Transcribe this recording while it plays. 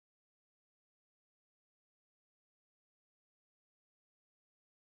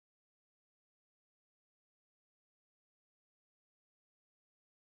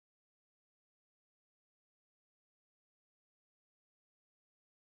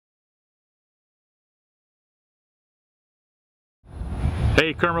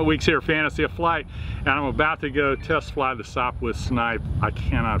Hey, Kermit Weeks here, Fantasy of Flight, and I'm about to go test fly the Sopwith Snipe. I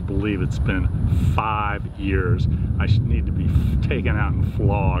cannot believe it's been 5 years. I need to be taken out and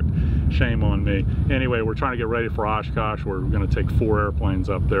flogged. Shame on me. Anyway, we're trying to get ready for Oshkosh. We're going to take 4 airplanes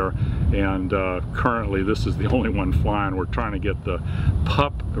up there, and currently this is the only one flying. We're trying to get the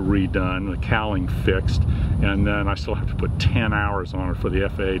pup redone, the cowling fixed, and then I still have to put 10 hours on it for the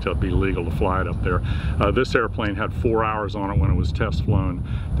FAA to be legal to fly it up there. This airplane had 4 hours on it when it was test flown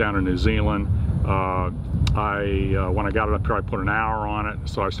down in New Zealand. When I got it up here, I put an hour on it,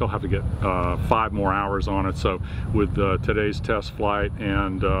 so I still have to get 5 more hours on it. So with today's test flight,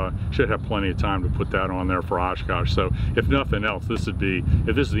 and should have plenty of time to put that on there for Oshkosh. So if nothing else, this would be,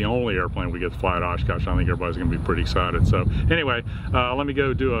 if this is the only airplane we get to fly at Oshkosh, I think everybody's going to be pretty excited. So anyway, let me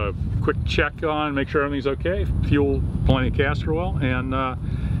go do a quick check on, make sure everything's okay, fuel, plenty of castor oil, and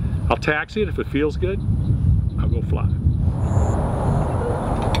I'll taxi it. If it feels good, I'll go fly.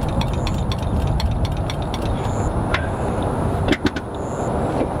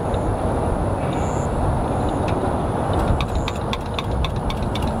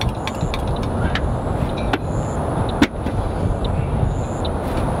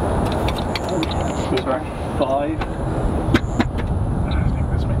 Sorry, 5. I think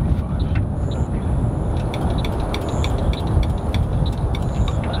this may be 5.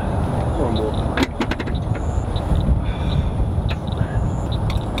 One more.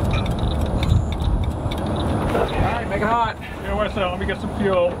 Alright, make it hot. Here, what's that? Let me get some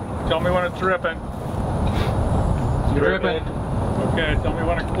fuel. Tell me when it's dripping. Dripping. Okay, tell me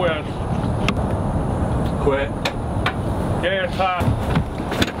when it quits. Quit. Okay, it's hot.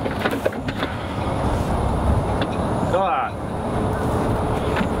 God.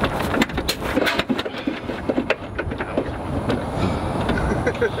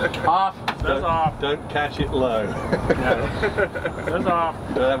 Off. That's off. Don't catch it low. That's off.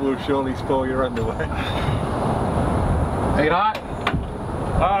 That will surely spoil your underwear. Make it hot.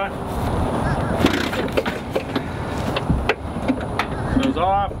 Hot. Goes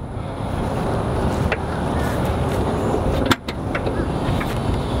off.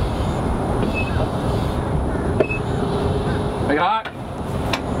 Make it hot.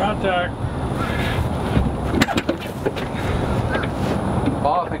 Contact.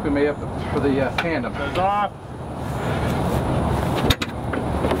 Oh, I think we may have for the tandem. Goes off.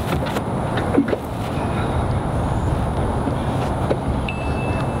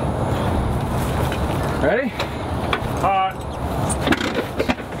 Ready? Hot.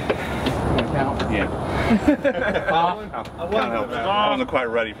 Count. Yeah. Off. I can't help that. I wasn't quite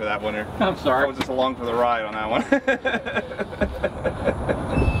ready for that one here. I'm sorry. I was just along for the ride on that one.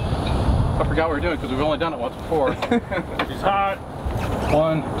 I forgot what we were doing because we've only done it once before. She's hot.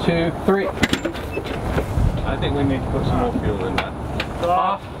 1, 2, 3. I think we need to put some more fuel in that.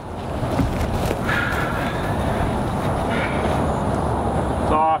 Off.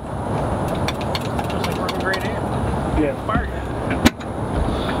 It's off. Just like working great in. Yeah. Fire.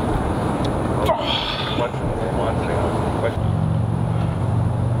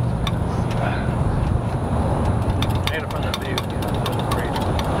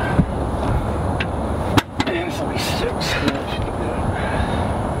 And it's only 6.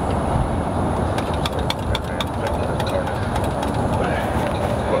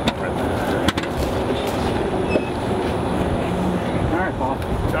 Alright, Paul.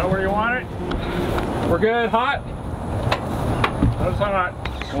 Got where you want it? We're good. Hot. That's hot.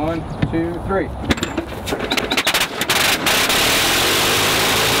 1, 2, 3.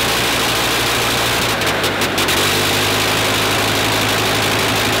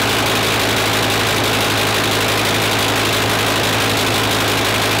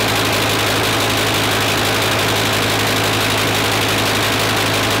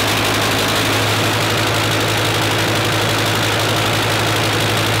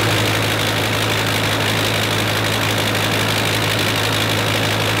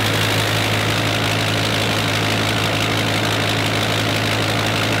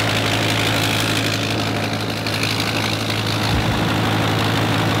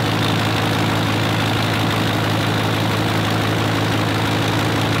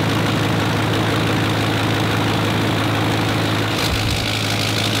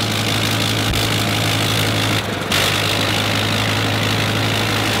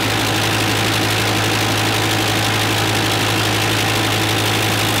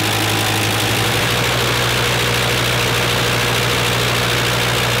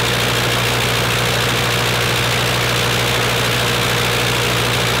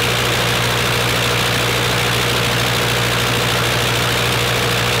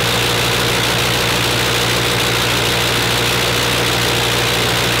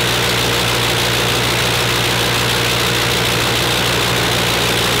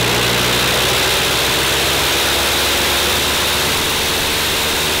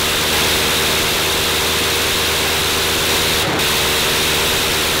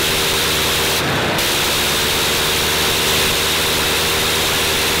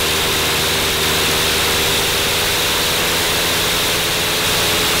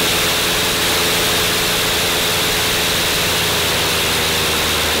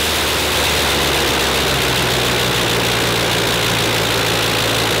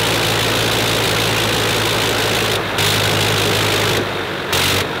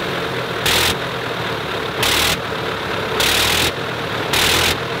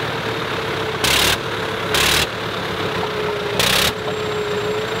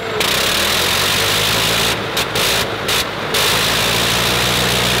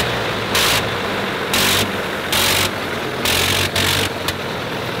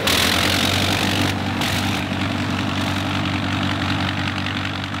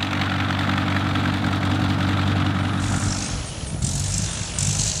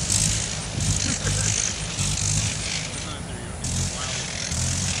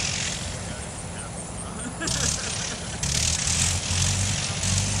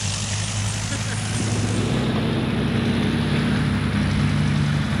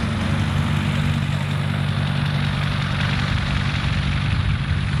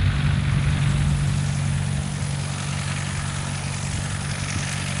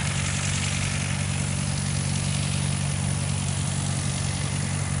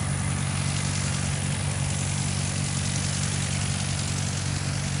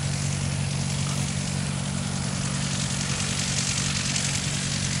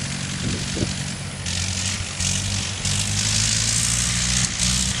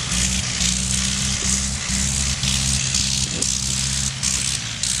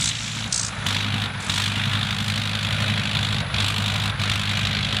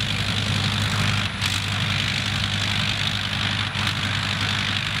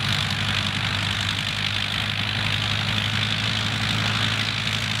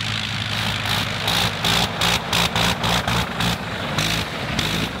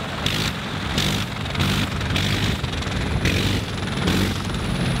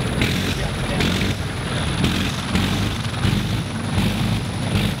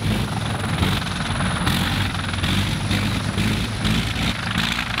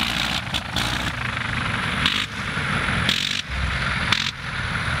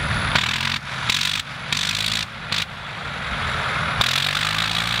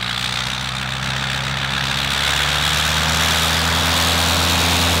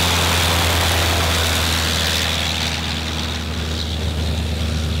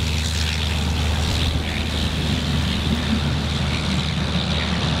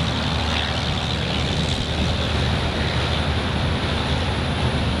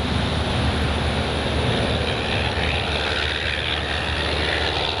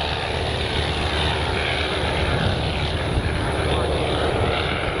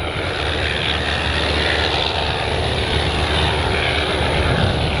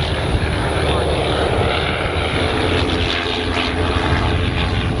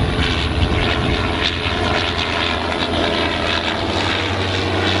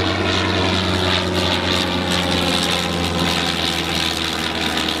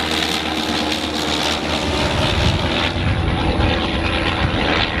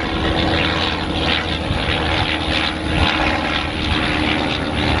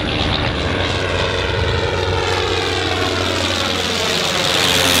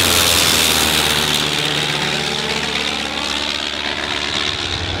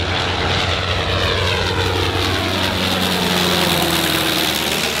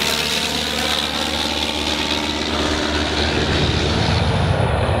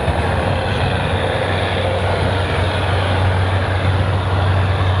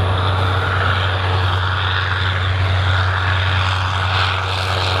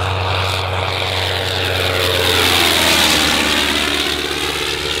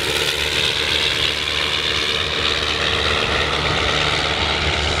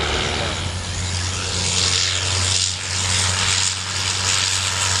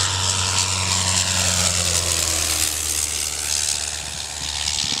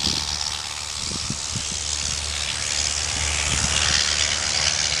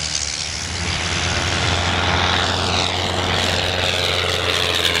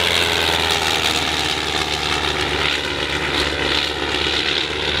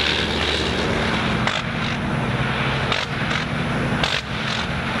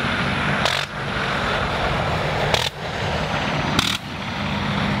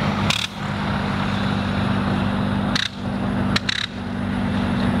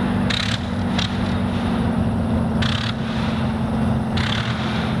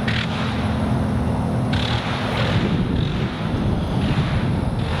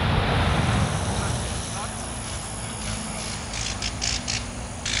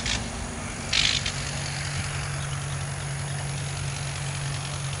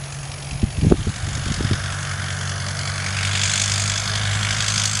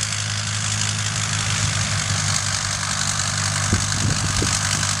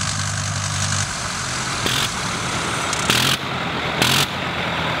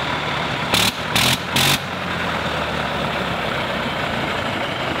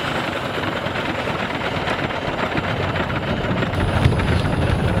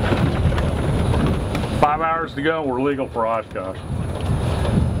 to go. We're legal for Oshkosh.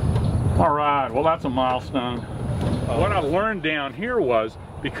 All right, well that's a milestone. What I learned down here was,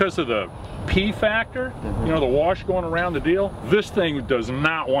 because of the P factor, you know, the wash going around the deal, this thing does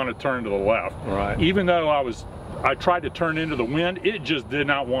not want to turn to the left. Right. Even though I tried to turn into the wind, it just did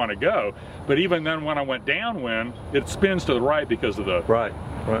not want to go. But even then when I went downwind, it spins to the right because of the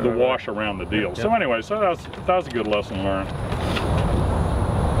wash around the deal. So anyway, so that was a good lesson learned.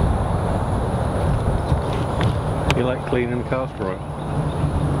 You like cleaning the coster oil?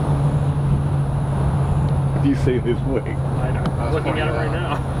 Have you seen his wig? I know. I'm looking at it right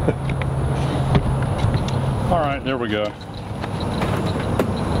now. All right, there we go.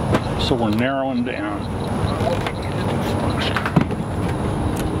 So we're narrowing down.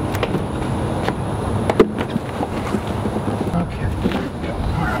 Okay.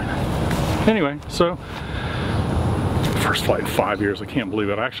 All right. Anyway, so first flight in 5 years. I can't believe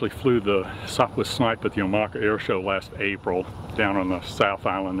it. I actually flew the Sopwith Snipe at the Oshkosh Air Show last April down on the South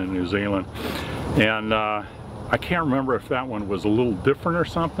Island in New Zealand. And I can't remember if that one was a little different or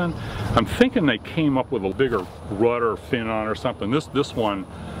something. I'm thinking they came up with a bigger rudder fin on or something. This one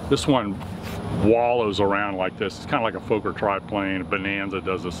wallows around like this. It's kind of like a Fokker triplane. Bonanza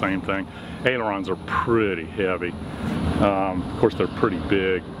does the same thing. Ailerons are pretty heavy. Of course, they're pretty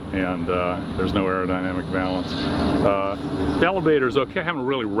big, and there's no aerodynamic balance. The elevator's okay. I haven't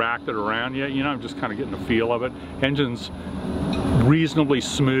really racked it around yet. You know, I'm just kind of getting the feel of it. Engine's reasonably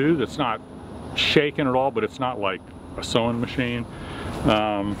smooth. It's not shaking at all, but it's not like a sewing machine.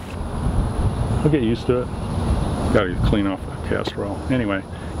 I'll get used to it. Gotta clean off the castor oil. Anyway,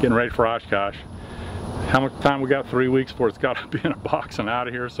 getting ready for Oshkosh. How much time we got? 3 weeks before it's got to be in a box and out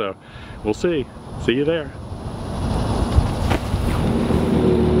of here, so we'll see. See you there.